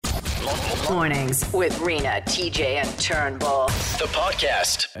Mornings with Rena, TJ, and Turnbull. The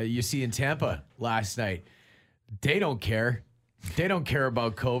podcast. You see in Tampa last night, they don't care. They don't care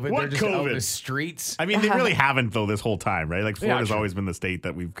about COVID. What They're just out in COVID? the streets. I mean, they really haven't, though, this whole time, right? Like, Florida's true. always been the state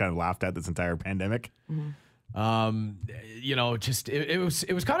that we've kind of laughed at this entire pandemic. Just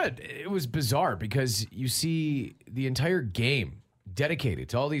it was bizarre because you see the entire game dedicated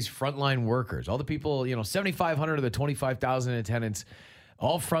to all these frontline workers, all the people, 7,500 of the 25,000 in attendance,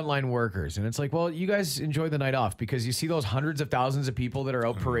 all frontline workers. And it's like, well, you guys enjoy the night off because you see those hundreds of thousands of people that are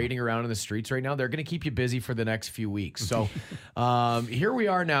out parading around in the streets right now. They're going to keep you busy for the next few weeks. So here we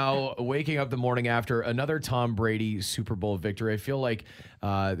are now waking up the morning after another Tom Brady Super Bowl victory. I feel like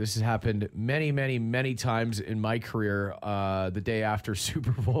this has happened many, many, many times in my career. The day after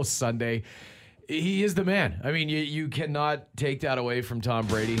Super Bowl Sunday, he is the man. I mean, you cannot take that away from Tom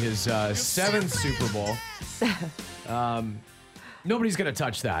Brady. His seventh Super Bowl. Nobody's going to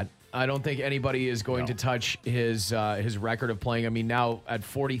touch that. I don't think anybody is going to touch his record of playing. I mean, now at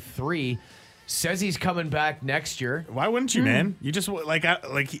 43, says he's coming back next year. Why wouldn't you, man? You just, I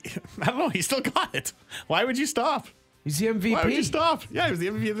don't know. He still got it. Why would you stop? He's the MVP. Why would you stop? Yeah, he was the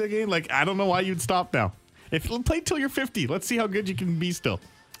MVP of the game. I don't know why you'd stop now. Play till you're 50. Let's see how good you can be still.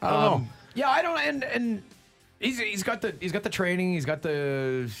 I don't know. Yeah, I don't. And he's got the training. He's got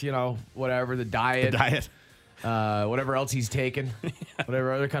the whatever, the diet. The diet. Whatever else he's taken,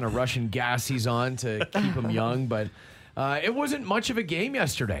 whatever other kind of Russian gas he's on to keep him young. But it wasn't much of a game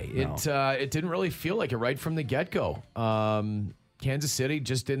yesterday. No. It didn't really feel like it right from the get-go. Kansas City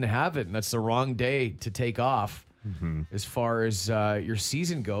just didn't have it, and that's the wrong day to take off. Mm-hmm. As far as your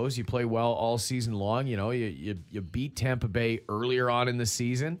season goes, you play well all season long. You beat Tampa Bay earlier on in the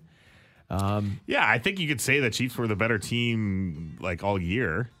season. Yeah, I think you could say the Chiefs were the better team all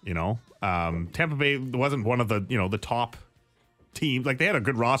year, Tampa Bay wasn't one of the top teams. They had a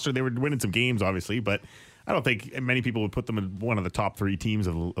good roster. They were winning some games, obviously, but I don't think many people would put them in one of the top three teams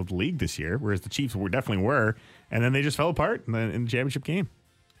of the league this year, whereas the Chiefs definitely were, and then they just fell apart in the championship game.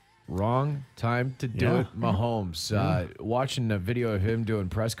 Wrong time to do it, Mahomes. Watching a video of him doing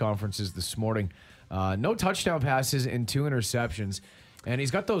press conferences this morning. No touchdown passes and 2 interceptions. And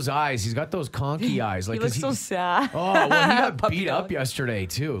he's got those eyes. He's got those conky eyes. He looks so sad. Oh, well, he got beat up yesterday,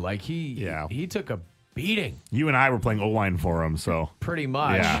 too. He took a beating. You and I were playing O-line for him, so. Pretty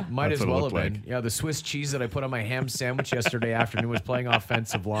much. Yeah, Might as well have been. like. Yeah, the Swiss cheese that I put on my ham sandwich yesterday afternoon was playing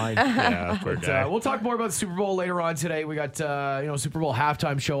offensive line. Yeah, poor guy. We'll talk more about the Super Bowl later on today. We got, Super Bowl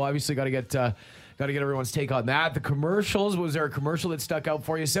halftime show. Obviously, got to get everyone's take on that. The commercials. Was there a commercial that stuck out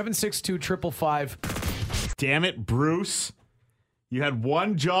for you? 762-555. Damn it, Bruce. You had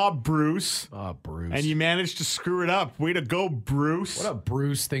one job, Bruce. Oh, Bruce. And you managed to screw it up. Way to go, Bruce. What a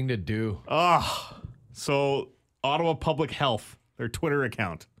Bruce thing to do. So Ottawa Public Health, their Twitter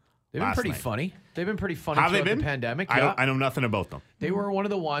account. They've been pretty funny. They've been pretty funny Have they throughout been? the pandemic. I know nothing about them. They were one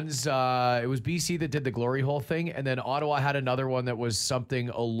of the ones, it was BC that did the glory hole thing, and then Ottawa had another one that was something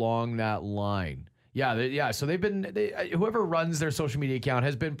along that line. Yeah. So whoever runs their social media account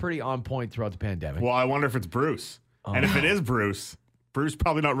has been pretty on point throughout the pandemic. Well, I wonder if it's Bruce. And if it is Bruce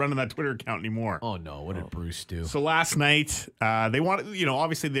probably not running that Twitter account anymore. Oh, no. What did Bruce do? So last night, they wanted,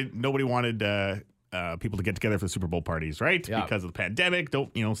 obviously nobody wanted people to get together for the Super Bowl parties, right? Yeah. Because of the pandemic.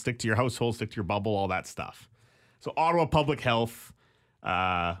 Don't, stick to your household, stick to your bubble, all that stuff. So Ottawa Public Health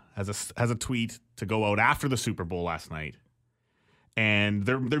has a tweet to go out after the Super Bowl last night. And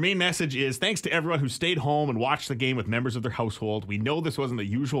their main message is, thanks to everyone who stayed home and watched the game with members of their household. We know this wasn't the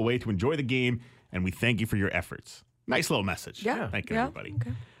usual way to enjoy the game, and we thank you for your efforts. Nice little message. Yeah. Thank you, Yeah. everybody.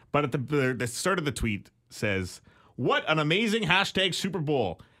 Okay. But at the start of the tweet says, what an amazing # Super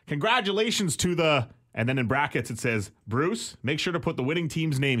Bowl. Congratulations to the... And then in brackets it says, Bruce, make sure to put the winning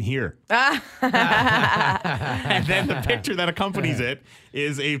team's name here. And then the picture that accompanies it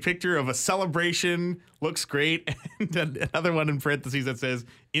is a picture of a celebration. Looks great. And another one in parentheses that says,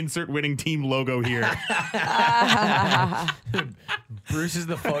 insert winning team logo here. Bruce is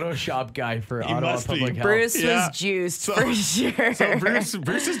the Photoshop guy for Ottawa must be. Public Health. Bruce was juiced for sure. So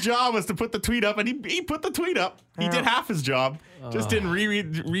Bruce's job was to put the tweet up, and he put the tweet up. He did half his job. Just didn't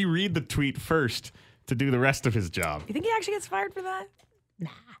reread the tweet first to do the rest of his job. You think he actually gets fired for that?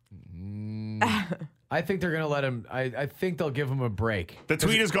 I think they're going to let him. I think they'll give him a break. The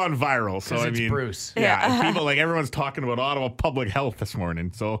tweet has gone viral, so It's Bruce. Yeah, people everyone's talking about Ottawa Public Health this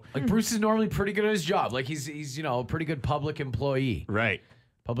morning. So Bruce is normally pretty good at his job. He's a pretty good public employee. right.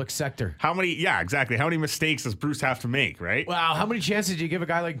 Public sector. How many? Yeah, exactly. How many mistakes does Bruce have to make? Right? Wow, how many chances do you give a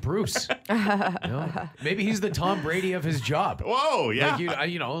guy like Bruce? Maybe he's the Tom Brady of his job. Whoa, yeah.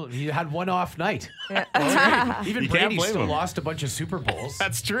 Like he had one off night. Even You can't Brady blame still him. lost a bunch of Super Bowls.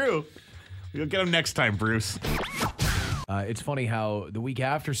 That's true. You'll get him next time, Bruce. It's funny how the week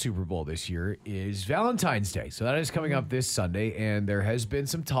after Super Bowl this year is Valentine's Day. So that is coming up this Sunday, and there has been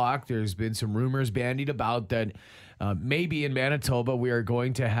some talk. There's been some rumors bandied about that maybe in Manitoba we are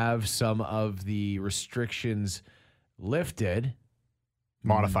going to have some of the restrictions lifted.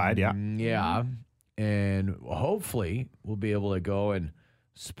 Modified, yeah. Yeah. And hopefully we'll be able to go and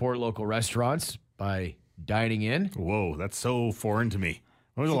support local restaurants by dining in. Whoa, that's so foreign to me.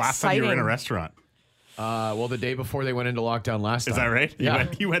 When was the last time you were in a restaurant? Well, the day before they went into lockdown last time. Is that right? Yeah.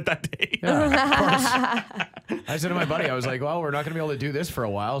 You went that day? Yeah, of course. I said to my buddy, I was like, well, we're not going to be able to do this for a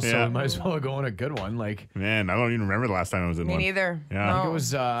while, so Yeah. we might as well go on a good one. Like, Man, I don't even remember the last time I was in Me one. neither. Yeah. I think No, it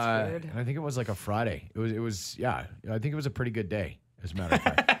was, it's weird. I think it was like a Friday. It was, yeah. I think it was a pretty good day, as a matter of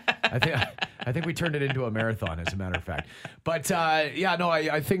fact. I think we turned it into a marathon, as a matter of fact. But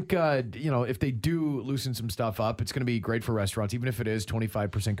I think if they do loosen some stuff up, it's going to be great for restaurants, even if it is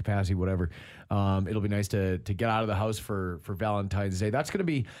 25% capacity, whatever. It'll be nice to get out of the house for Valentine's Day. That's going to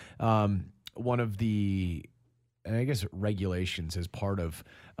be one of the, I guess, regulations as part of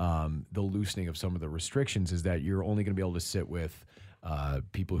the loosening of some of the restrictions is that you're only going to be able to sit with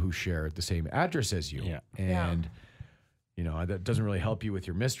people who share the same address as you. Yeah. And that doesn't really help you with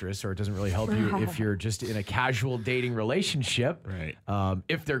your mistress, or it doesn't really help you if you're just in a casual dating relationship. Right.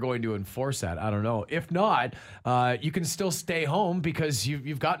 If they're going to enforce that, I don't know. If not, you can still stay home because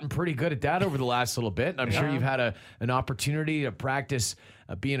you've gotten pretty good at that over the last little bit. And I'm sure you've had an opportunity to practice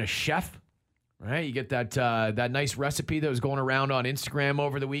being a chef. Right, you get that nice recipe that was going around on Instagram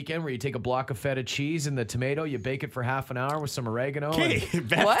over the weekend where you take a block of feta cheese and the tomato, you bake it for half an hour with some oregano. Okay,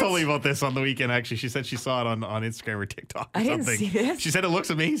 Beth What? told me about this on the weekend, actually. She said she saw it on Instagram or TikTok or I didn't something. see this. She said it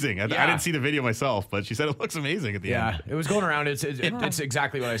looks amazing. I didn't see the video myself, but she said it looks amazing at the Yeah, end. it was going around. It's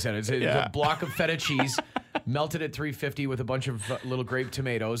exactly what I said. It's Yeah. a block of feta cheese, melted at 350 with a bunch of little grape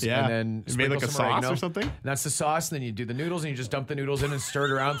tomatoes, Yeah. and then You made like sprinkle a some sauce oregano. or something? And that's the sauce. And then you do the noodles, and you just dump the noodles in and stir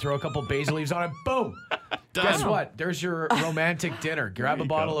it around, throw a couple basil leaves on it. Boom. Guess what? There's your romantic dinner. Grab a you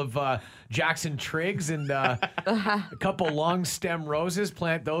bottle go. of Jackson Triggs and a couple long stem roses.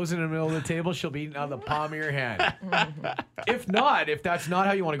 Plant those in the middle of the table. She'll be eating out of the palm of your hand. If that's not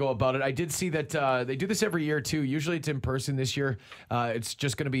how you want to go about it, I did see that they do this every year too. Usually it's in person. This year, it's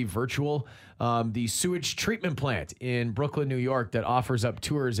just going to be virtual. The sewage treatment plant in Brooklyn, New York, that offers up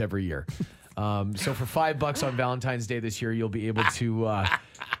tours every year. So for $5 on Valentine's Day this year, you'll be able to.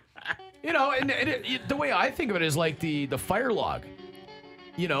 The way I think of it is like the fire log.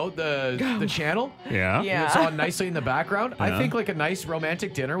 The channel. Yeah. Yeah. It's on nicely in the background. I Yeah. think like a nice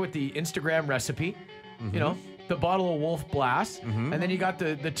romantic dinner with the Instagram recipe. The bottle of Wolf Blast, and then you got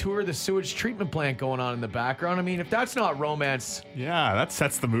the tour of the sewage treatment plant going on in the background. I mean, if that's not romance, Yeah, that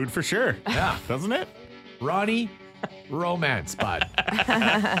sets the mood for sure. Yeah. Doesn't it? Ronnie, romance, bud.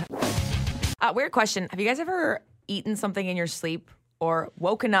 Weird question. Have you guys ever eaten something in your sleep or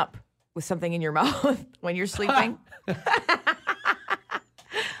woken up with something in your mouth when you're sleeping?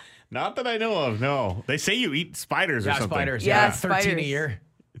 Not that I know of, no. They say you eat spiders or Yeah, something. spiders. Yeah, Yeah, 13 a spiders. year.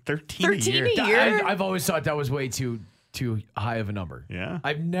 13 13 a year. a year? I've always thought that was way too high of a number. Yeah.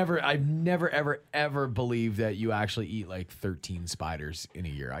 I've never ever believed that you actually eat like 13 spiders in a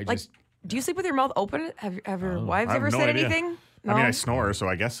year. Like, do you sleep with your mouth open? Have your wives I have ever no said idea. anything? I mean, No? I snore, so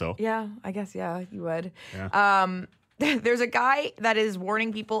I guess so. Yeah, I guess, yeah, you would. Yeah. There's a guy that is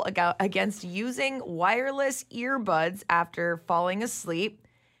warning people against using wireless earbuds after falling asleep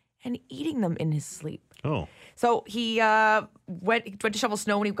and eating them in his sleep. Oh. So he went to shovel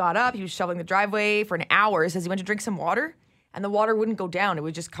snow when he got up. He was shoveling the driveway for an hour. He says he went to drink some water, and the water wouldn't go down. It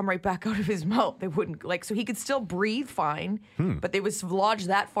would just come right back out of his mouth. It wouldn't, so he could still breathe fine, but they was lodged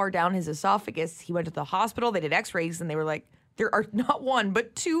that far down his esophagus. He went to the hospital. They did x-rays, and they were like, there are not one,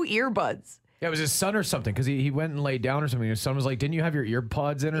 but 2 earbuds. Yeah, it was his son or something because he went and laid down or something. His son was like, "Didn't you have your ear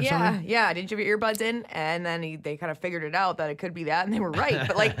pods in or something?" Yeah. Didn't you have your earbuds in? And then they kind of figured it out that it could be that, and they were right.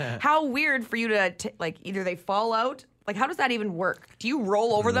 But how weird for you to either they fall out. How does that even work? Do you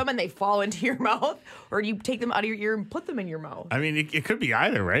roll over them and they fall into your mouth, or do you take them out of your ear and put them in your mouth? I mean, it could be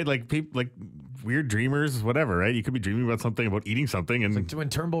either, right? Like people, weird dreamers, whatever, right? You could be dreaming about something, about eating something, and When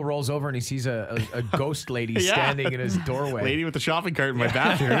Turnbull rolls over and he sees a ghost lady Yeah. standing in his doorway. lady with the shopping cart in my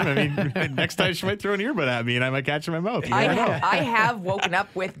bathroom. I mean, next time she might throw an earbud at me, and I might catch it in my mouth. You never know. I have woken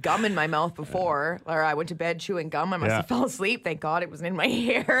up with gum in my mouth before, or I went to bed chewing gum. I must Yeah. have fell asleep. Thank God it wasn't in my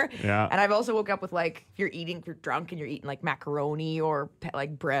hair. Yeah. And I've also woke up with if you're drunk and you're eaten like macaroni or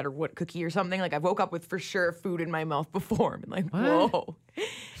like bread or what cookie or something. Like I've woke up with for sure food in my mouth before. I'm like, whoa.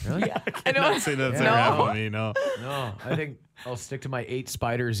 Really? Yeah. I don't say that's ever happened to me. No. No, I think I'll stick to my 8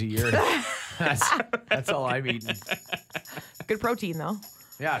 spiders a year. That's all I'm eating. Good protein though.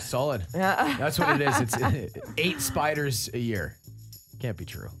 Yeah, solid. Yeah. That's what it is. It's 8 spiders a year. Can't be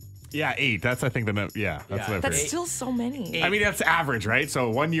true. Yeah, 8. That's I think the that's Yeah, what I've That's heard. still so many. I mean, that's average, right? So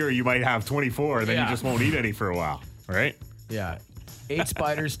one year you might have 24, then Yeah. you just won't eat any for a while, right? Yeah. 8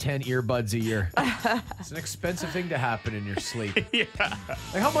 spiders, 10 earbuds a year. It's an expensive thing to happen in your sleep. Yeah.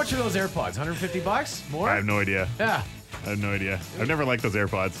 Like, how much are those AirPods? $150? More? I have no idea. Yeah. I have no idea. I've never liked those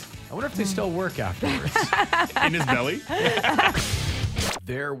AirPods. I wonder if they still work afterwards. In his belly?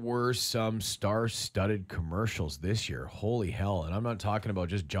 There were some star-studded commercials this year. Holy hell. And I'm not talking about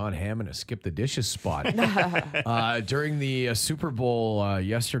just John Hammond a skip the dishes spot. During the Super Bowl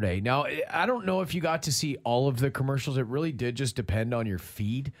yesterday. Now, I don't know if you got to see all of the commercials. It really did just depend on your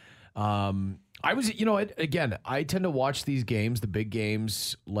feed. I was, again, I tend to watch these games, the big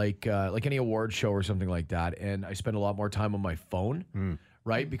games, like any award show or something like that, and I spend a lot more time on my phone,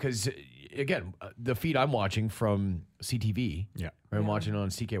 right? Because, again, the feed I'm watching from CTV, Yeah. I'm watching on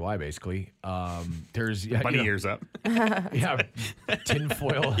CKY basically. There's Bunny ears up. yeah,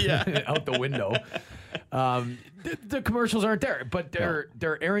 tinfoil out the window. The commercials aren't there, but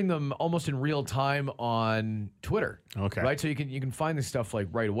they're airing them almost in real time on Twitter. Okay. Right, so you can find this stuff like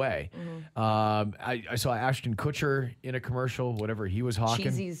right away. I saw Ashton Kutcher in a commercial, whatever he was hawking.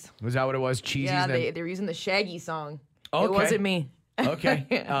 Cheesies. Was that what it was? Cheesies. Yeah, and then- they were using the Shaggy song. Okay. It wasn't me. Okay.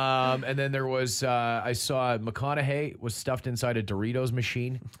 And then there was, I saw McConaughey was stuffed inside a Doritos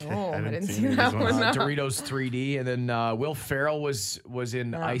machine. Oh, I didn't see any of that these one. ones. No. Doritos 3D. And then Will Ferrell was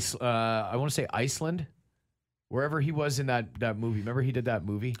in I want to say Iceland, wherever he was in that movie. Remember he did that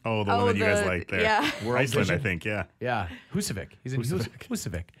movie? Oh, the one that you guys like there. Yeah. Iceland, I think, yeah. Yeah. Husavik. He's in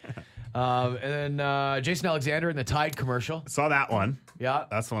Husavik. And then Jason Alexander in the Tide commercial. Saw that one. Yeah.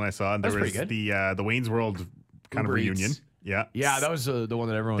 That's the one I saw. And That's there was pretty the Wayne's World kind Uber of Eats. reunion. Yeah. Yeah, that was the one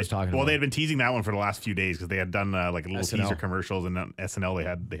that everyone was talking Well, about. they had been teasing that one for the last few days because they had done like little SNL. teaser commercials, and on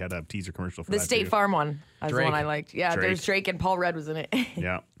SNL they had a teaser commercial for The that State too. Farm one. That's the Drake. one I liked. Yeah, Drake. there's Drake and Paul Rudd was in it.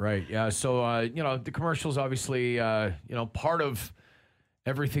 Yeah. Right. Yeah. So, the commercials obviously, part of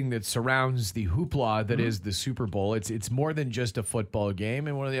everything that surrounds the hoopla that is the Super Bowl. It's more than just a football game.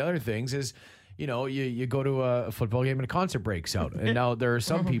 And one of the other things is, you go to a football game and a concert breaks out. And now there are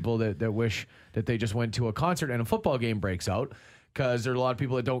some people that wish that they just went to a concert and a football game breaks out, because there are a lot of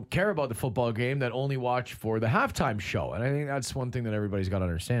people that don't care about the football game that only watch for the halftime show. And I think that's one thing that everybody's got to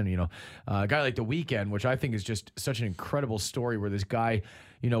understand. A guy like The Weeknd, which I think is just such an incredible story, where this guy,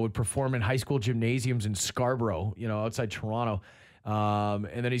 would perform in high school gymnasiums in Scarborough, outside Toronto.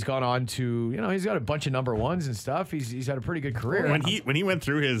 And then he's gone on to, he's got a bunch of number ones and stuff. He's had a pretty good career. When he went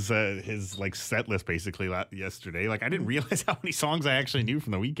through his like set list basically yesterday, like I didn't realize how many songs I actually knew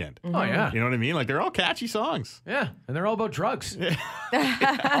from The Weeknd. Oh, yeah. You know what I mean? Like they're all catchy songs. Yeah, and they're all about drugs.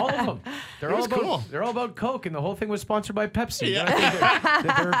 All of them. They're all about cool. They're all about Coke, and the whole thing was sponsored by Pepsi. Yeah. I think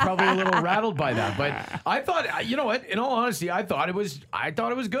that they were probably a little rattled by that. But I thought, you know what? In all honesty, I thought it was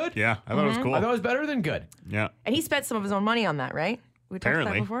good. Yeah, I thought it was cool. I thought it was better than good. Yeah. And he spent some of his own money on that, right? We talked about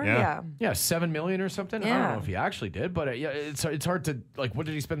that Apparently, before. yeah. Yeah, $7 million or something. I don't Yeah. know if he actually did, but it's hard to like. What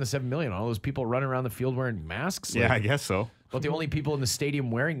did he spend the $7 million on? All those people running around the field wearing masks. Yeah, I Like, guess so. but the only people in the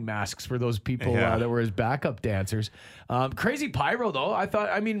stadium wearing masks were those people Yeah. that were his backup dancers. Crazy pyro though. I thought.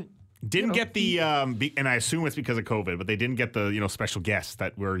 I mean. Didn't get the and I assume it's because of COVID, but they didn't get the special guests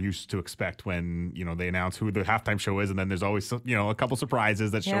that we're used to expect when they announce who the halftime show is, and then there's always a couple surprises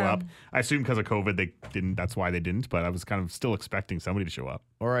that show Yeah. up. I assume because of COVID they didn't. That's why they didn't. But I was kind of still expecting somebody to show up.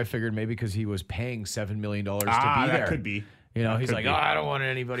 Or I figured maybe because he was paying $7 million to be there. That could be. He's could like, be. oh, I don't want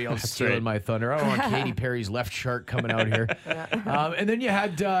anybody else stealing right. my thunder. I don't want Katy Perry's left shark coming out here. And then you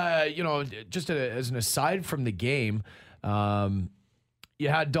had, just as an aside from the game, you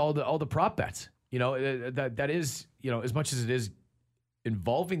had all the prop bets. That is, as much as it is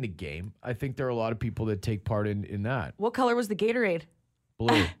involving the game, I think there are a lot of people that take part in that. What color was the Gatorade?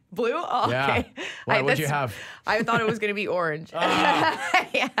 Blue. Blue? Oh, Yeah. okay. What'd you have? I thought it was going to be orange.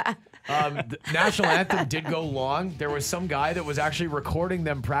 Yeah. The national anthem did go long. There was some guy that was actually recording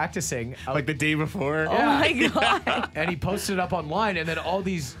them practicing. Like the day before. Oh my God. And he posted it up online, and then all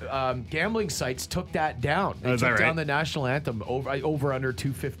these gambling sites took that down. They is that took down right? the national anthem over under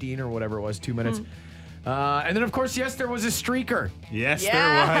 2:15 or whatever it was, 2 minutes. And then, of course, yes, there was a streaker. Yes, there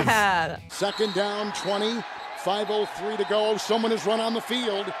was. Yeah. Second down, 20, 5:03 to go. Someone has run on the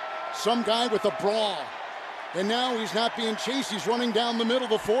field. Some guy with a bra. And now he's not being chased. He's running down the middle,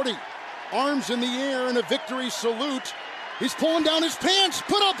 the 40. arms in the air in a victory salute. He's pulling down his pants.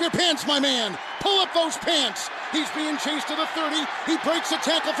 Put up your pants, my man. Pull up those pants. He's being chased to the 30. He breaks a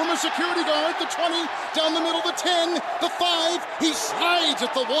tackle from a security guard. The 20, down the middle, the 10, the 5. He slides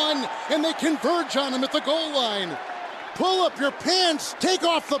at the 1, and they converge on him at the goal line. Pull up your pants. Take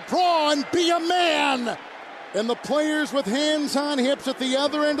off the bra and be a man. And the players with hands on hips at the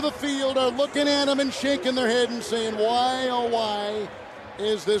other end of the field are looking at him and shaking their head and saying, why, oh why,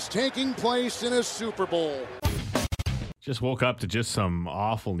 is this taking place in a Super Bowl? Just woke up to just some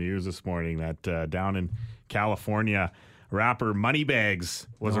awful news this morning that down in California, rapper Moneybags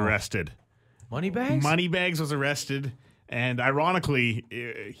was arrested. Moneybags? Moneybags was arrested, and ironically,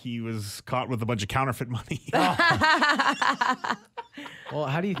 he was caught with a bunch of counterfeit money. Well,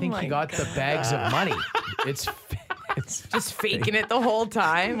 how do you think he got the bags of money? It's Just faking it the whole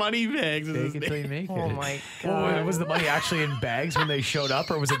time. Moneybags is his fake it till you name. make it. Oh my God. Oh, was the money actually in bags when they showed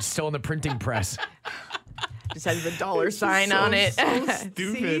up, or was it still in the printing press? Just has the dollar sign on it. So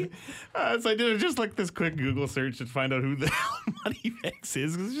stupid. So I did just like this quick Google search to find out who the hell Moneybags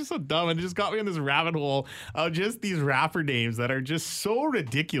is, because it's just so dumb, and it just got me in this rabbit hole of just these rapper names that are just so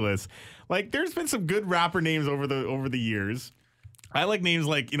ridiculous. Like, there's been some good rapper names over the years. I like names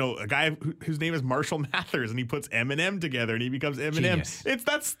like, a guy whose name is Marshall Mathers, and he puts Eminem together and he becomes Eminem. Genius.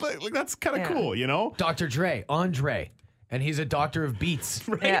 That's kind of cool, Dr. Dre, Andre, and he's a doctor of beats.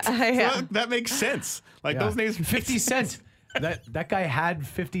 Right? Yeah. So that makes sense. Like those names. 50 Cent. That guy had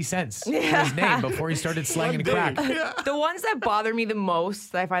 50 cents in his name before he started slanging crack. Yeah. The ones that bother me the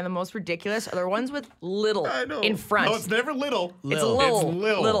most, that I find the most ridiculous, are the ones with little in front. No, it's never little. It's little.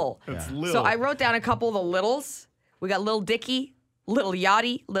 Little. It's little. So I wrote down a couple of the littles. We got Lil Dicky, Little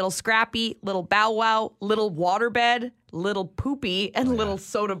Yachty, Little Scrappy, Little Bow Wow, Little Waterbed, Little Poopy, and Little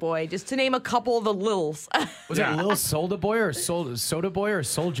Soda Boy, just to name a couple of the littles. Was it Lil Soda Boy or Soda Boy or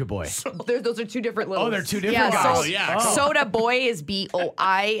Soulja Boy? Those are two different littles. Oh, they're two different guys. Soda Boy is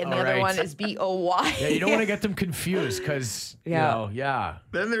B-O-I, and the other one is B-O-Y. Yeah, you don't want to get them confused because, Then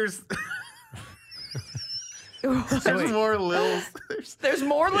there's... There's more Lils. There's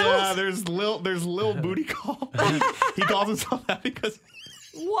more littles? Yeah, there's Lil Booty Call. He calls himself that because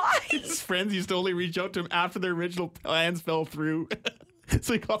Why? his friends used to only reach out to him after their original plans fell through.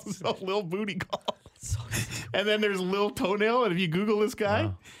 So he calls himself Lil Booty Call. And then there's Lil Toenail, and if you Google this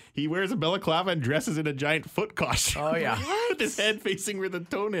guy, he wears a balaclava and dresses in a giant foot costume. Oh, yeah. With his head facing where the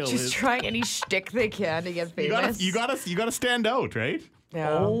toenail is. Just trying any shtick they can to get famous. You gotta stand out, right?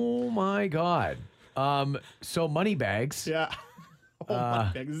 Yeah. Oh, my God. So Moneybags. Yeah.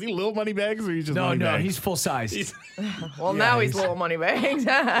 Moneybags. Is he Lil Moneybags or he's just No, Moneybags? he's full size. Well, now he's Little Moneybags.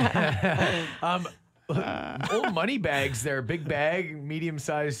 Old Moneybags, they're big bag, medium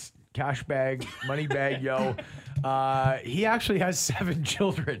sized cash bag, money bag, yo. He actually has 7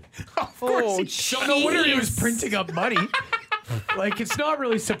 children. Of course. So no wonder he was printing up money. Like, it's not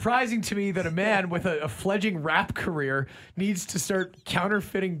really surprising to me that a man with a fledgling rap career needs to start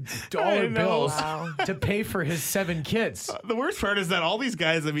counterfeiting dollar bills to pay for his 7 kids. The worst part is that all these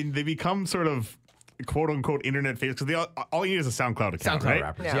guys, I mean, they become sort of quote unquote internet famous because all you need is a SoundCloud account, right?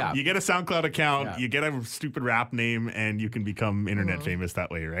 Rappers, yeah. You get a SoundCloud account, you get a stupid rap name, and you can become internet famous that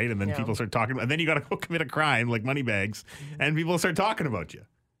way, right? And then people start talking, and then you got to go commit a crime like Moneybags, and people start talking about you.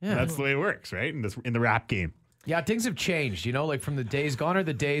 Yeah. That's the way it works, right? In the rap game. Yeah, things have changed, like from the days gone are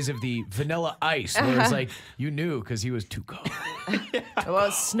the days of the Vanilla Ice, where it's like you knew because he was too cold.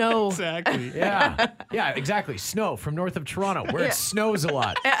 Well, Snow. Exactly. Yeah, exactly. Snow from north of Toronto, where it snows a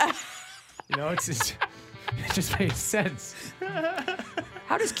lot. It just makes sense.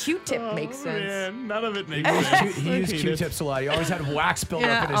 How does Q-tip make sense? Man, none of it makes sense. He used Q-tips a lot. He always had wax build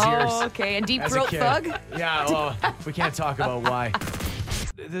up in his ears. Oh, okay. And Deep as a Throat kid. Thug? Yeah, well, we can't talk about why.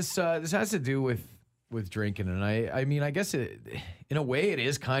 This has to do with drinking, and I mean, I guess in a way it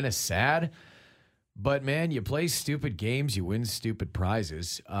is kind of sad, but man, you play stupid games, you win stupid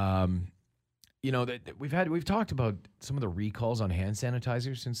prizes. That we've talked about some of the recalls on hand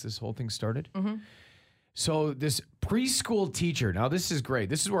sanitizer since this whole thing started. Mm-hmm. So this preschool teacher, now this is great.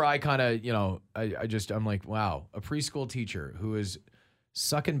 This is where I kind of, I'm like, wow, a preschool teacher who is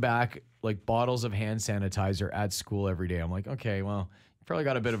sucking back like bottles of hand sanitizer at school every day. I'm like, okay, well, you probably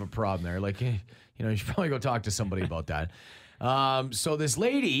got a bit of a problem there. Like, you should probably go talk to somebody about that. So this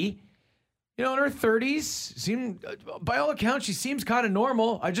lady, in her 30s, by all accounts, she seems kind of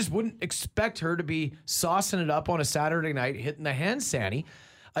normal. I just wouldn't expect her to be saucing it up on a Saturday night, hitting the hand sanny.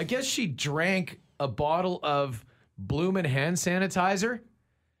 I guess she drank a bottle of Bloomin' hand sanitizer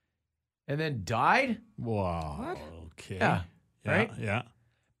and then died. Wow. What? Okay. Yeah. Right? Yeah.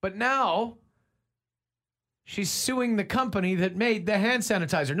 But now She's suing the company that made the hand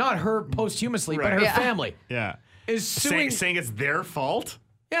sanitizer, not her posthumously, but her family. Yeah. Is suing. Saying it's their fault?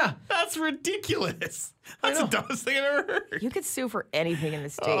 Yeah. That's ridiculous. That's the dumbest thing I've ever heard. You could sue for anything in the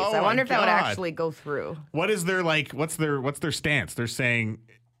States. Oh I wonder my if that would God. actually go through. What is their what's their stance? They're saying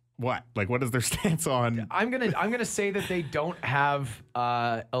what? Like, what is their stance on? I'm gonna say that they don't have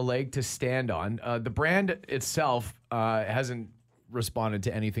a leg to stand on. The brand itself hasn't responded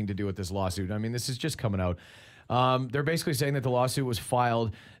to anything to do with this lawsuit. I mean, this is just coming out. They're basically saying that the lawsuit was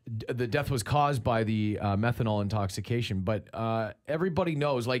filed. The death was caused by the methanol intoxication, but everybody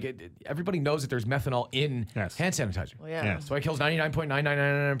knows, everybody knows that there's methanol in hand sanitizer. Well, yeah. Yes. So it kills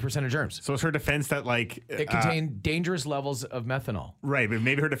 99.999% of germs. So it's her defense that It contained dangerous levels of methanol. right, but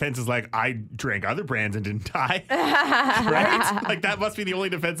maybe her defense is I drank other brands and didn't die. Right? Like that must be the only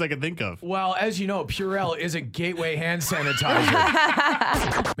defense I can think of. Well, as you know, Purell is a gateway hand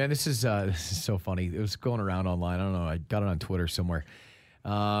sanitizer. Man, this is so funny. It was going around online. I don't know. I got it on Twitter somewhere.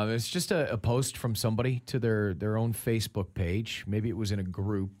 It's just a post from somebody to their own Facebook page. Maybe it was in a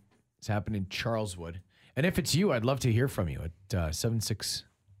group. It's happened in Charleswood. And if it's you, I'd love to hear from you at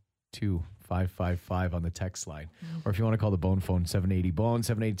 762-555 on the text line. Or if you want to call the Bone phone, 780-BONE,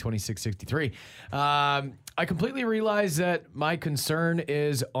 780-2663. I completely realize that my concern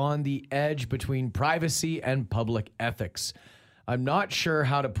is on the edge between privacy and public ethics. I'm not sure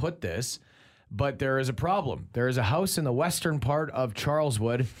how to put this, but there is a problem. There is a house in the western part of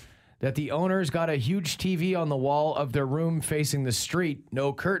Charleswood that the owners got a huge TV on the wall of their room facing the street,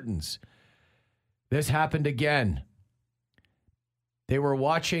 no curtains. This happened again. They were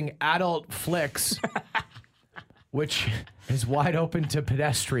watching adult flicks, which is wide open to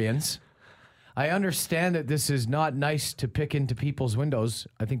pedestrians. I understand that this is not nice to pick into people's windows.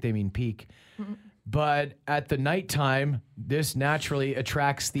 I think they mean peek. But at the nighttime, this naturally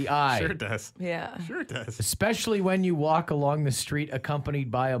attracts the eye. Sure it does. Yeah. Sure it does. Especially when you walk along the street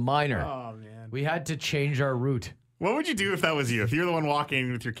accompanied by a minor. Oh, man. We had to change our route. What would you do if that was you? If you're the one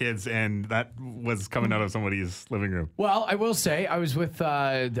walking with your kids and that was coming out of somebody's living room? Well, I will say I was with,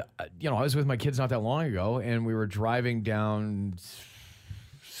 I was with my kids not that long ago, and we were driving down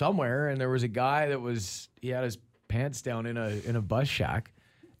somewhere, and there was a guy he had his pants down in a bus shack.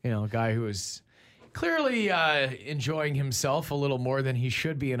 A guy who was clearly enjoying himself a little more than he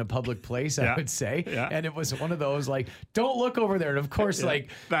should be in a public place, I would say. Yeah. And it was one of those, don't look over there. And of course,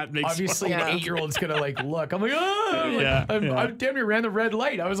 that makes obviously an 8-year-old's going to look. I'm like, oh, I damn near ran the red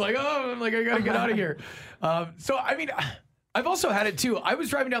light. I was like, I got to get out of here. So, I mean, I've also had it too. I was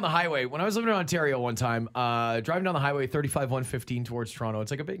driving down the highway when I was living in Ontario one time, driving down the highway 35-115 towards Toronto.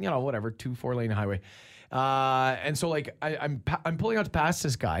 It's like a big, 2-4-lane highway. And so I'm pulling out to pass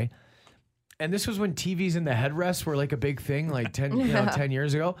this guy. And this was when TVs in the headrest were a big thing, 10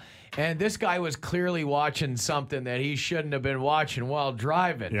 years ago. And this guy was clearly watching something that he shouldn't have been watching while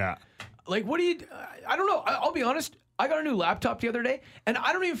driving. Yeah. What do you, I don't know. I'll be honest. I got a new laptop the other day, and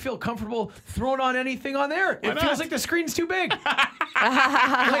I don't even feel comfortable throwing on anything on there. It feels like the screen's too big.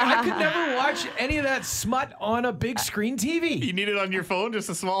 I could never watch any of that smut on a big screen TV. You need it on your phone, just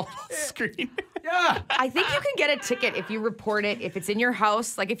a small screen. Yeah. I think you can get a ticket if you report it, if it's in your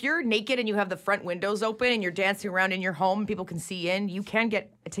house. If you're naked and you have the front windows open and you're dancing around in your home and people can see in, you can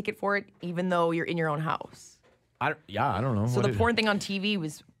get a ticket for it even though you're in your own house. I don't know. So the porn thing on TV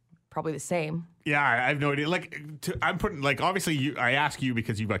was probably the same. Yeah, I have no idea. I'm putting obviously I ask you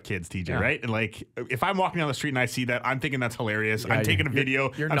because you've got kids, TJ, right? And if I'm walking down the street and I see that, I'm thinking that's hilarious. I'm taking a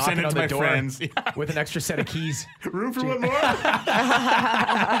video. You're I'm sending it to my friends with an extra set of keys. Room for one more.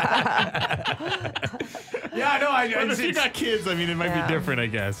 Yeah, no. If you got kids, I mean, it might be different, I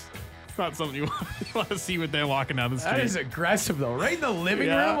guess. It's not something you want to see with them walking down the street. That is aggressive, though. Right in the living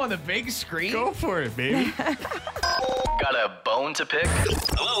room on the big screen. Go for it, baby. Got a bone to pick?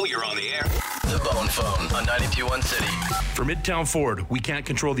 Hello, you're on the air. The Bone Phone on 92.1 City. For Midtown Ford, we can't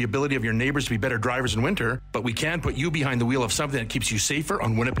control the ability of your neighbors to be better drivers in winter, but we can put you behind the wheel of something that keeps you safer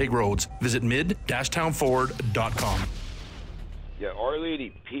on Winnipeg roads. Visit mid-townford.com. Yeah, Our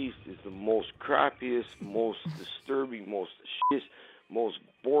Lady Peace is the most crappiest, most disturbing, most shit, most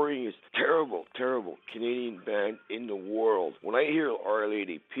boring, terrible, terrible Canadian band in the world. When I hear Our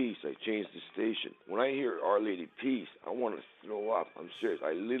Lady Peace, I change the station. When I hear Our Lady Peace, I want to throw up. I'm serious.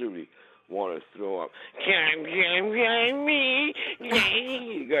 I literally want to throw up. Me.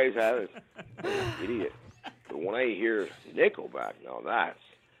 You guys have it. I'm an idiot. But when I hear Nickelback, now that's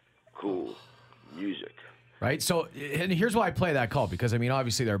cool music. Right. So, and here's why I play that call, because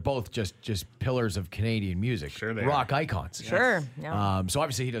obviously they're both just pillars of Canadian music, Sure they rock icons. Sure. Yeah. So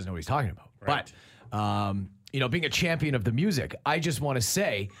obviously he doesn't know what he's talking about. Right. But being a champion of the music, I just want to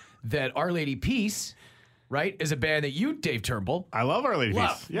say that Our Lady Peace right, is a band that you, Dave Turnbull, I love Our Lady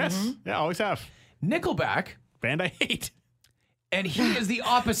Love. Peace. Yes. Yeah, always have. Nickelback, Band I hate. and he is the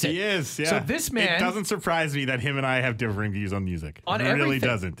opposite. He is, yeah. So this man... It doesn't surprise me that him and I have differing views on music. On it really everything.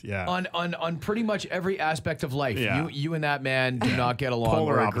 doesn't, yeah. On pretty much every aspect of life, Yeah. you and that man do not get along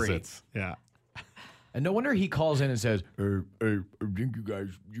Polar or agree. opposites, yeah. And no wonder he calls in and says, I think you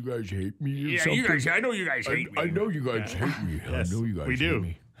guys hate me or something. I know you guys hate I know you guys hate me. Yes, I know you guys we hate do.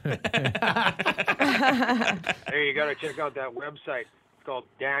 me. Hey, you got to check out that website. It's called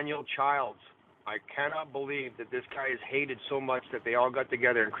Daniel Childs. I cannot believe that this guy is hated so much that they all got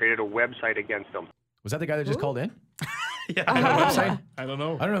together and created a website against him. Was that the guy that just called in? Yeah, Website? I don't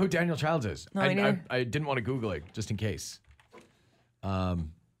know. I don't know who Daniel Childs is. No, me neither. I didn't want to Google it just in case.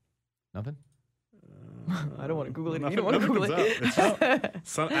 Nothing? I don't want to Google it. Nothing, You don't want to nothing Google comes it. up.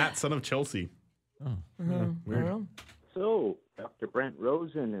 It's just son of Chelsea. Weird. So, Dr. Brent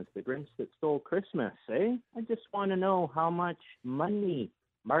Rosen is the Grinch that stole Christmas, eh? I just want to know how much money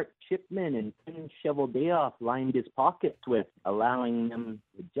Mark Chipman and Ken Cheveldayoff lined his pockets with, allowing them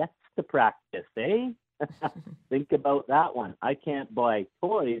the Jets to practice, eh? Think about that one. I can't buy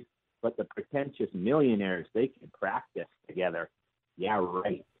toys, but the pretentious millionaires, they can practice together. Yeah,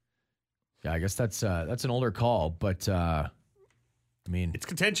 right. Yeah, I guess that's an older call, but I mean, It's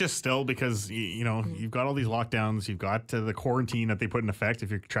contentious still because, you've got all these lockdowns. You've got the quarantine that they put in effect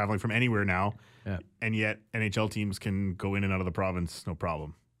if you're traveling from anywhere now. Yeah. And yet NHL teams can go in and out of the province, no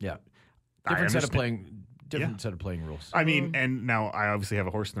problem. yeah, I different set of understand. playing rules. I mean, and now I obviously have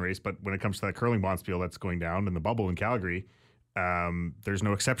a horse in the race, but when it comes to that curling bonspiel that's going down in the bubble in Calgary, there's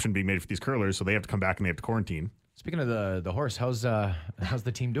no exception being made for these curlers, so they have to come back and they have to quarantine. Speaking of the horse, how's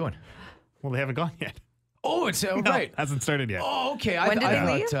the team doing? Well, they haven't gone yet. Oh, it's right. Hasn't started yet. Oh, okay. When did they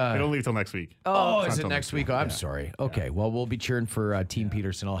leave? They don't leave till next week. Oh, It's is not it till next week? Oh, I'm sorry. Okay, well, we'll be cheering for Team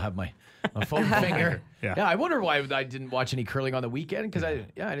Peterson. I'll have my phone finger. Yeah. I wonder why I didn't watch any curling on the weekend because I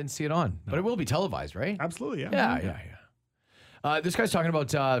didn't see it on. But it will be televised, right? Absolutely, yeah. Yeah. This guy's talking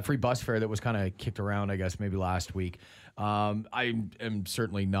about free bus fare that was kind of kicked around, I guess, maybe last week. I am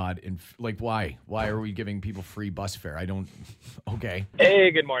certainly not why? Why are we giving people free bus fare? I don't. Okay. Hey,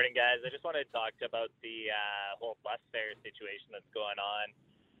 good morning, guys. I just wanted to talk about the whole bus fare situation that's going on.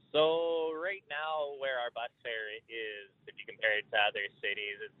 So right now, where our bus fare is, if you compare it to other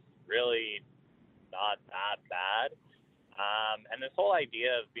cities, it's really not that bad. And this whole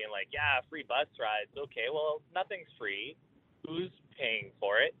idea of being like, yeah, free bus rides. Okay, well, nothing's free. Who's paying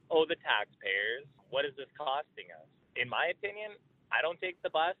for it? Oh, the taxpayers. What is this costing us? In my opinion, I don't take the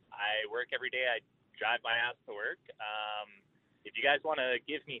bus. I work every day. I drive my ass to work. If you guys want to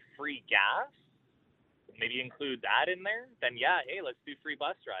give me free gas, maybe include that in there, then yeah, hey, let's do free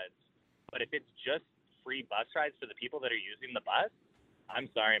bus rides. But if it's just free bus rides for the people that are using the bus, I'm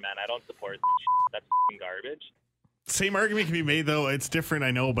sorry, man. I don't support that shit. That's f***ing garbage. Same argument can be made, though. It's different,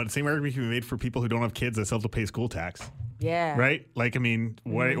 I know, but same argument can be made for people who don't have kids that still have to pay school tax. Yeah. Right? Like, I mean,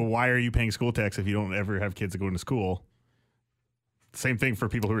 why are you paying school tax if you don't ever have kids that go into school? Same thing for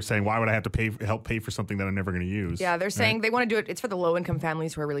people who are saying, why would I have to help pay for something that I'm never going to use? Yeah, they're saying they want to do it. It's for the low-income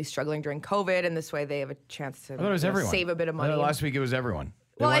families who are really struggling during COVID, and this way they have a chance to save a bit of money. Last week it was everyone.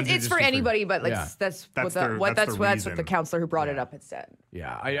 Well, it's for anybody, but like Yeah. that's That's what the the counselor who brought it up had said.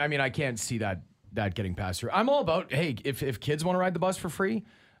 Yeah, I mean, I can't see that getting passed through. I'm all about, hey, if kids want to ride the bus for free,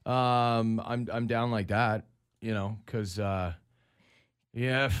 I'm down like that, because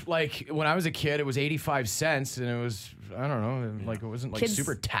like when I was a kid, it was 85 cents, and it was, I don't know, like it wasn't like Kids-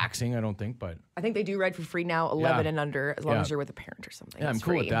 super taxing, I don't think, but I think they do ride for free now, 11 Yeah. and under, as long Yeah. as you're with a parent or something. yeah, I'm It's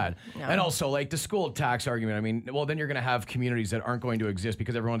cool free. with that. Yeah. And also, like the school tax argument, I mean, well, then you're going to have communities that aren't going to exist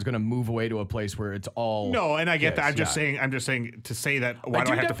because everyone's going to move away to a place where it's all. No, and I get that. kids, I'm just saying to say that, why do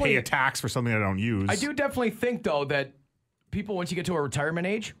do I have to pay definitely- a tax for something I don't use? I do definitely think, though, that people, once you get to a retirement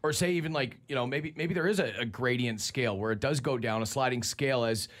age, or say even like, maybe there is a gradient scale where it does go down, a sliding scale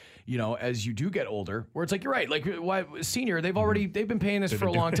as you do get older, where it's like, you're right, like senior, they've been paying this for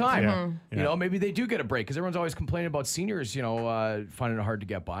a long time. Yeah. Maybe they do get a break because everyone's always complaining about seniors, finding it hard to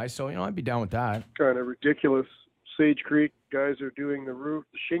get by. So, I'd be down with that. Kind of ridiculous. Sage Creek guys are doing the roof,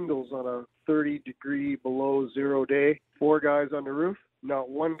 the shingles on a 30-degree below zero day. 4 guys on the roof. Not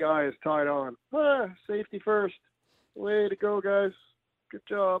one guy is tied on. Safety first. Way to go, guys. Good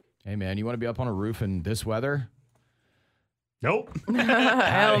job. Hey, man, you want to be up on a roof in this weather? Nope.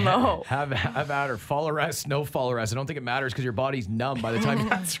 Hell no. Have at her. Fall arrest, no fall arrest. I don't think it matters because your body's numb by the time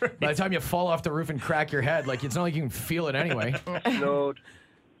by the time you fall off the roof and crack your head. Like, it's not like you can feel it anyway. Snowed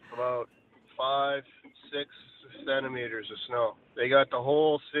about 5-6 centimeters of snow. They got the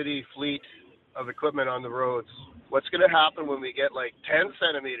whole city fleet of equipment on the roads. What's going to happen when we get like 10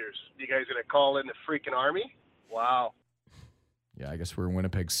 centimeters? You guys going to call in the freaking army? Wow. Yeah, I guess we're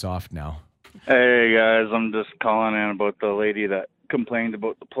Winnipeg soft now. Hey guys, I'm just calling in about the lady that complained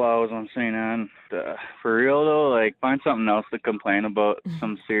about the plows on St. Anne. For real though, like find something else to complain about,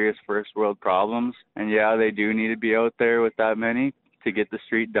 some serious first world problems. And yeah, they do need to be out there with that many to get the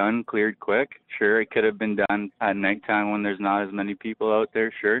street done, cleared quick. Sure, it could have been done at nighttime when there's not as many people out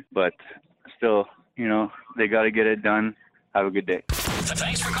there, sure. But still, you know, they got to get it done. Have a good day.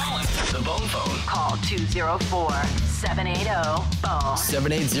 Thanks for calling the Bone Phone. Call 204-780-BONE.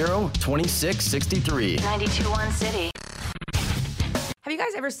 780-2663. 92.1 City. Have you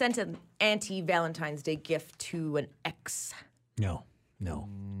guys ever sent an anti-Valentine's Day gift to an ex? No,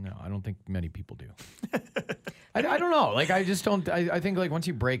 I don't think many people do. I don't know. Like, I just don't. I think like once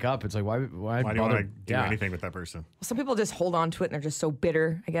you break up, it's like why do you want to do anything with that person? Some people just hold on to it and they're just so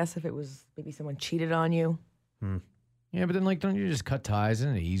bitter. I guess if it was maybe someone cheated on you. Yeah, but then like, don't you just cut ties?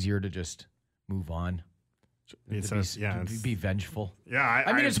 Isn't it easier to just move on? Be vengeful. Yeah,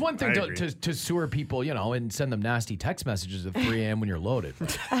 I mean, it's one thing to sewer people, you know, and send them nasty text messages at 3 a.m. when you're loaded.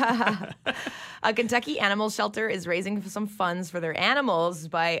 A Kentucky animal shelter is raising some funds for their animals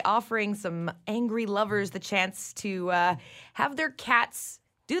by offering some angry lovers the chance to have their cats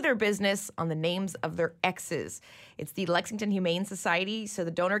do their business on the names of their exes. It's the Lexington Humane Society, so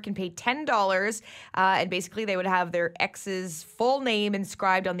the donor can pay $10, and basically they would have their ex's full name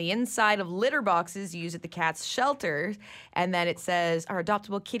inscribed on the inside of litter boxes used at the cat's shelter, and then it says, "Our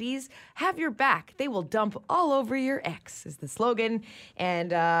adoptable kitties have your back. They will dump all over your ex," is the slogan,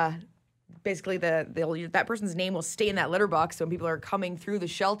 and basically that person's name will stay in that litter box, so when people are coming through the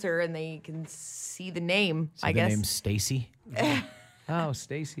shelter and they can see the name, I guess. The name's Stacy? Oh,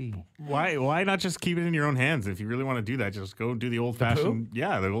 Stacy. Why not just keep it in your own hands? If you really want to do that, just go do the old-fashioned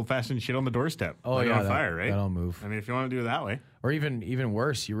shit on the doorstep. Oh, Light it yeah, on fire, right? That'll move. I mean, if you want to do it that way. Or even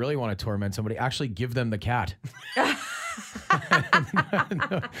worse, you really want to torment somebody, actually give them the cat.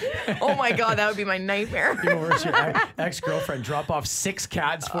 Oh my God, that would be my nightmare. Even worse, your ex-girlfriend drop off 6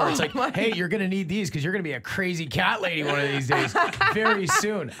 cats for it. It's like, hey, you're going to need these because you're going to be a crazy cat lady one of these days very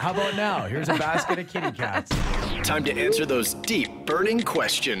soon. How about now? Here's a basket of kitty cats. Time to answer those deep, burning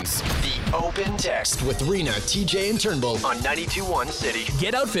questions. The Open Text with Rena, TJ, and Turnbull on 92.1 City.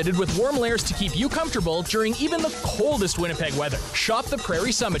 Get outfitted with warm layers to keep you comfortable during even the coldest Winnipeg weather. Shop the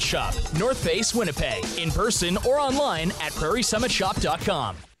Prairie Summit Shop, North Face, Winnipeg. In person or online at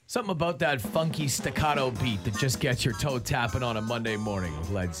prairiesummitshop.com. Something about that funky staccato beat that just gets your toe tapping on a Monday morning with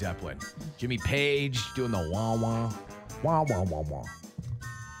Led Zeppelin. Jimmy Page doing the wah wah, wah wah wah wah.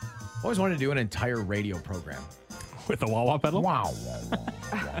 Always wanted to do an entire radio program. With the wah-wah pedal? Wow, wow,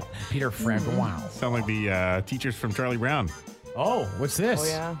 wow. Peter Frank, wow. Sound like the teachers from Charlie Brown. Oh, what's this? Oh,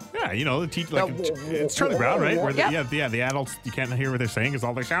 yeah. Yeah, you know, it's Charlie Brown, right? Where the adults, you can't hear what they're saying because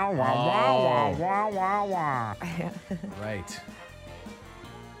all they sound wah, wah, wah, wah, wah. Right.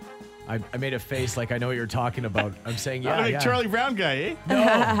 I made a face like I know what you're talking about. I'm saying, yeah, I'm a Charlie Brown guy,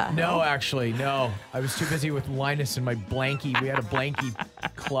 eh? No, actually, no. I was too busy with Linus and my blankie. We had a blankie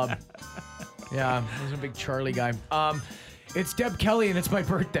club. Yeah, I was a big Charlie guy. It's Deb Kelly, and it's my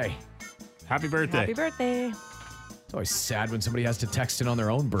birthday. Happy birthday. Happy birthday. It's always sad when somebody has to text in on their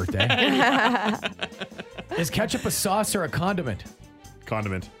own birthday. Is ketchup a sauce or a condiment?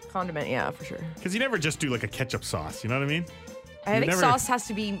 Condiment, yeah, for sure. Because you never just do like a ketchup sauce, you know what I mean? I think sauce has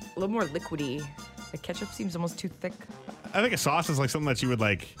to be a little more liquidy. Like ketchup seems almost too thick. I think a sauce is like something that you would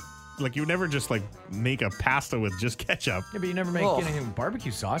like you would never just like make a pasta with just ketchup. Yeah, but you never make anything with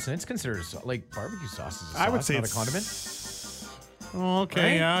barbecue sauce, and it's considered like barbecue sauce is a sauce, I would say not it's a condiment. Oh,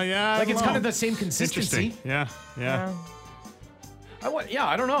 okay, right? yeah. Like it's kind of the same consistency. Yeah.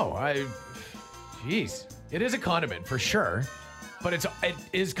 I don't know. Jeez, it is a condiment for sure, but it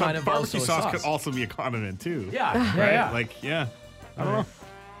is kind of barbecue also a sauce could also be a condiment too. Yeah, right. Yeah. Like, I don't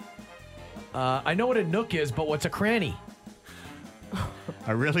know. I know what a nook is, but what's a cranny?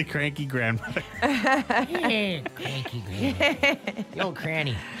 A really cranky grandmother. Cranky grandmother. The old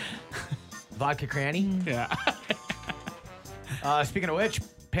cranny. Vodka cranny? Yeah. Speaking of which,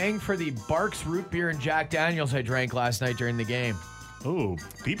 paying for the Barks root beer and Jack Daniels I drank last night during the game. Oh,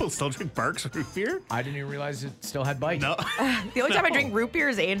 people still drink Barks root beer? I didn't even realize it still had bite. No. The only time I drink root beer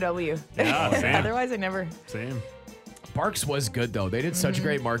is A&W. Yeah, same. Otherwise, I never. Same. Barks was good, though. They did such a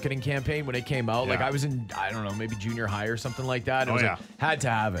great marketing campaign when it came out. Yeah. Like, I was in, I don't know, maybe junior high or something like that. It was like, had to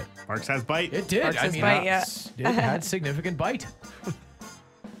have it. Barks has bite. It did. Barks has bite, yeah. It had significant bite.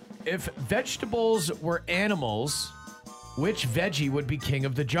 If vegetables were animals, which veggie would be king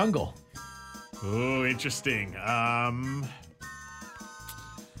of the jungle? Oh, interesting. I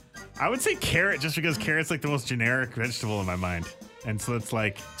I would say carrot just because carrot's like the most generic vegetable in my mind. And so it's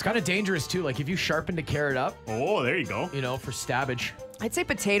like... It's kind of dangerous, too. Like, if you sharpened a carrot up... Oh, there you go. You know, for stabbage. I'd say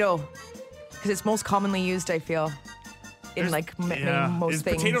potato because it's most commonly used, I feel, in like most Is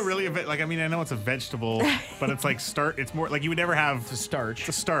things. potato really I mean, I know it's a vegetable, but it's like it's more like you would never have... It's a starch.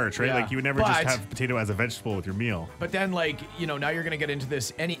 The starch, right? Yeah. Like you would never just have potato as a vegetable with your meal. But then, like, you know, now you're going to get into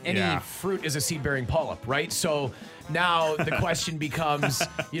this. Any fruit is a seed-bearing polyp, right? So now the question becomes,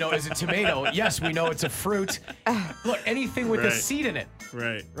 you know, is it tomato? Yes, we know it's a fruit. Look, anything with a seed in it.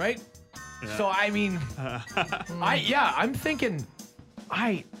 Right. Right? Yeah. So, I mean, I'm thinking,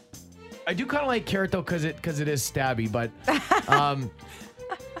 I do kind of like carrot, though, because it is stabby, but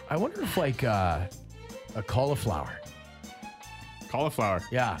I wonder if, like, a cauliflower. Cauliflower?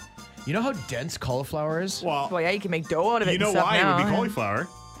 Yeah. You know how dense cauliflower is? Well, yeah, you can make dough out of it. You know and stuff why now. it would be cauliflower?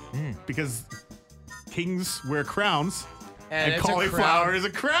 Because kings wear crowns, and it's a cauliflower crown. is a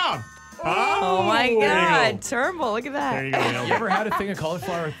crown. Oh my There you God, Turnbull, look at that. There you go. You ever had a thing of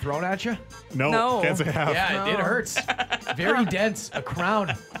cauliflower thrown at you? No. Can't say I have. Yeah, it No. hurts. Very dense. A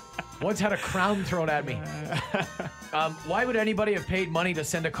crown. Once had a crown thrown at me. Why would anybody have paid money to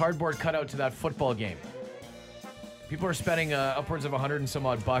send a cardboard cutout to that football game? People are spending upwards of $100 and some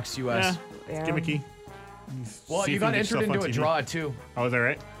odd bucks US. It's gimmicky. Well, See you if got can get entered stuff into on a TV. draw too Oh, is that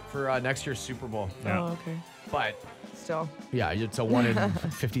right? for next year's Super Bowl. Yeah. Oh, okay. But Still. yeah, it's a 1 in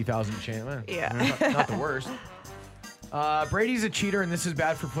 50,000 chance. Yeah. Not the worst. Brady's a cheater, and this is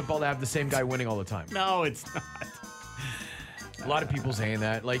bad for football to have the same guy winning all the time. No, it's not. A lot of people saying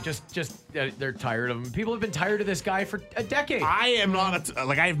that, like, just they're tired of him. People have been tired of this guy for a decade. I am not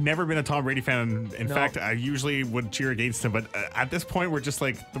I've never been a Tom Brady fan. In No. fact, I usually would cheer against him. But at this point, we're just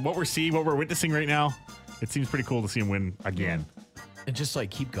like what we're witnessing right now. It seems pretty cool to see him win again. And just like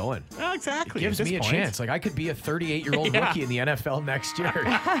keep going. Well, exactly. It gives At this me a point. chance. Like I could be a 38-year-old Yeah. rookie in the NFL next year,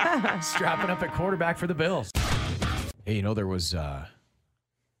 strapping up at quarterback for the Bills. Hey, you know there's a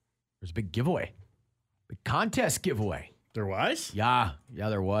big giveaway, big contest giveaway. There was? Yeah,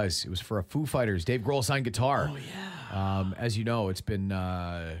 there was. It was for a Foo Fighters Dave Grohl signed guitar. Oh yeah. As you know, it's been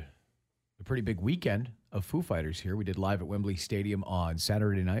a pretty big weekend of Foo Fighters here. We did live at Wembley Stadium on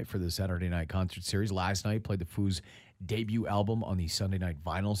Saturday night for the Saturday Night Concert Series. Last night played the Foo's debut album on the Sunday Night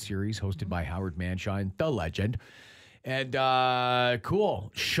Vinyl Series, hosted by Howard Manshine, the legend. And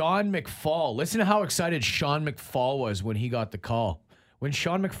cool, Sean McFall. Listen to how excited Sean McFall was when he got the call. When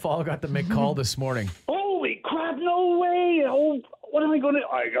Sean McFall got the McCall this morning. Holy crap, no way. Oh, what am I going to...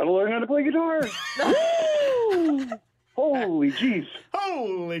 I got to learn how to play guitar. Woo! Holy jeez.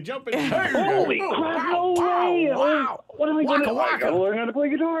 Holy jumping. Holy crap, no way. Oh, what am I going to... I got to learn how to play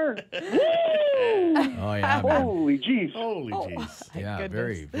guitar. Oh, yeah, man. Holy jeez. Holy jeez. Yeah,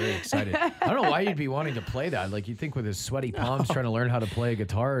 very, very excited. I don't know why you'd be wanting to play that. Like, you'd think with his sweaty palms trying to learn how to play a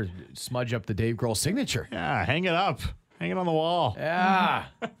guitar, smudge up the Dave Grohl signature. Yeah, hang it up. Hang it on the wall. Yeah.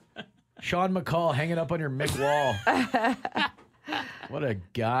 Sean McCall, hang it up on your Mick wall. What a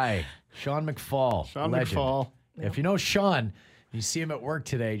guy. Sean McFall. Sean legend. McFall. If you know Sean, you see him at work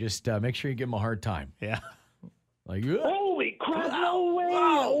today, just make sure you give him a hard time. Yeah. Like, Holy crap, no way.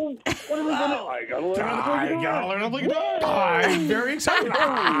 Oh, what am I going to... I got to learn how to play guitar. Gotta learn how to play guitar. I'm very excited.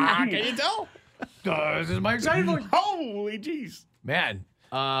 Can you tell? This is my excited voice. Holy jeez. Man,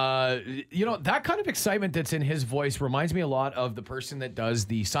 you know, that kind of excitement that's in his voice reminds me a lot of the person that does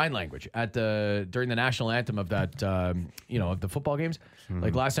the sign language during the national anthem of that, of the football games.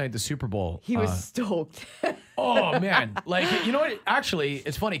 Like last night at the Super Bowl. He was stoked. Oh, man. Like, you know what? Actually,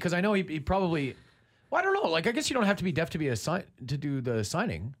 it's funny because I know he probably... Well, I don't know. Like, I guess you don't have to be deaf to be to do the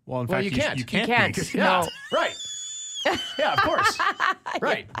signing. Well, in fact, you can't. You can't. Yeah, right. Yeah, of course.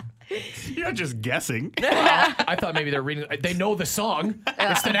 Right. You're not just guessing. I thought maybe they're reading. They know the song.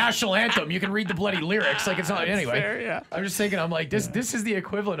 It's the national anthem. You can read the bloody lyrics. Like it's not anyway. Fair, yeah. I'm just thinking. I'm like this is the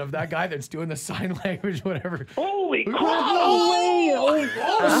equivalent of that guy that's doing the sign language, whatever. Holy crap, no way.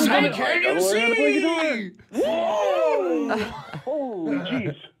 Oh, say, I gotta learn how to play guitar. Whoa. Holy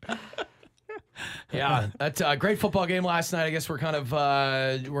jeez. Yeah, that's a great football game last night. I guess we're kind of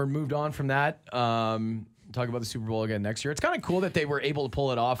we're moved on from that. Talk about the Super Bowl again next year. It's kind of cool that they were able to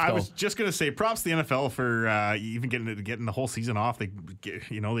pull it off. I though. was just gonna say, props to the NFL for even getting the whole season off. They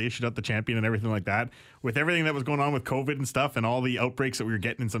issued out the champion and everything like that. With everything that was going on with COVID and stuff, and all the outbreaks that we were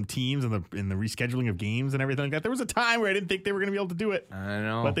getting in some teams and the rescheduling of games and everything like that, there was a time where I didn't think they were gonna be able to do it. I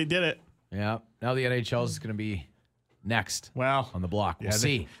know, but they did it. Yeah. Now the NHL is gonna be next. Well, on the block. We'll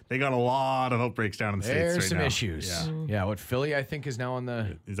see. They got a lot of outbreaks down in the States There's right some now. issues. Yeah. What Philly I think is now on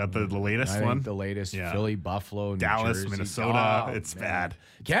the. Is that the latest I one? think the latest. Yeah. Philly, Buffalo, New Dallas, Jersey. Minnesota. Oh, it's man. bad.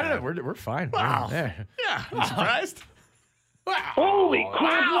 It's Canada, bad. we're fine. Wow. Yeah. Yeah, I'm surprised. Holy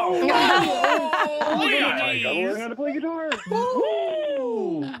crap! Wow. No way. Holy I gotta learn how to play guitar.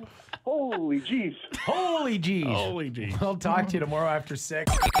 Woo! Holy jeez. Holy jeez. Holy jeez. We'll talk to you tomorrow after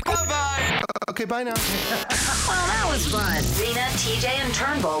 6. Okay, bye now. Well, that was fun. Rena, TJ, and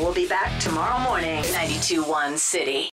Turnbull will be back tomorrow morning. 92.1 City.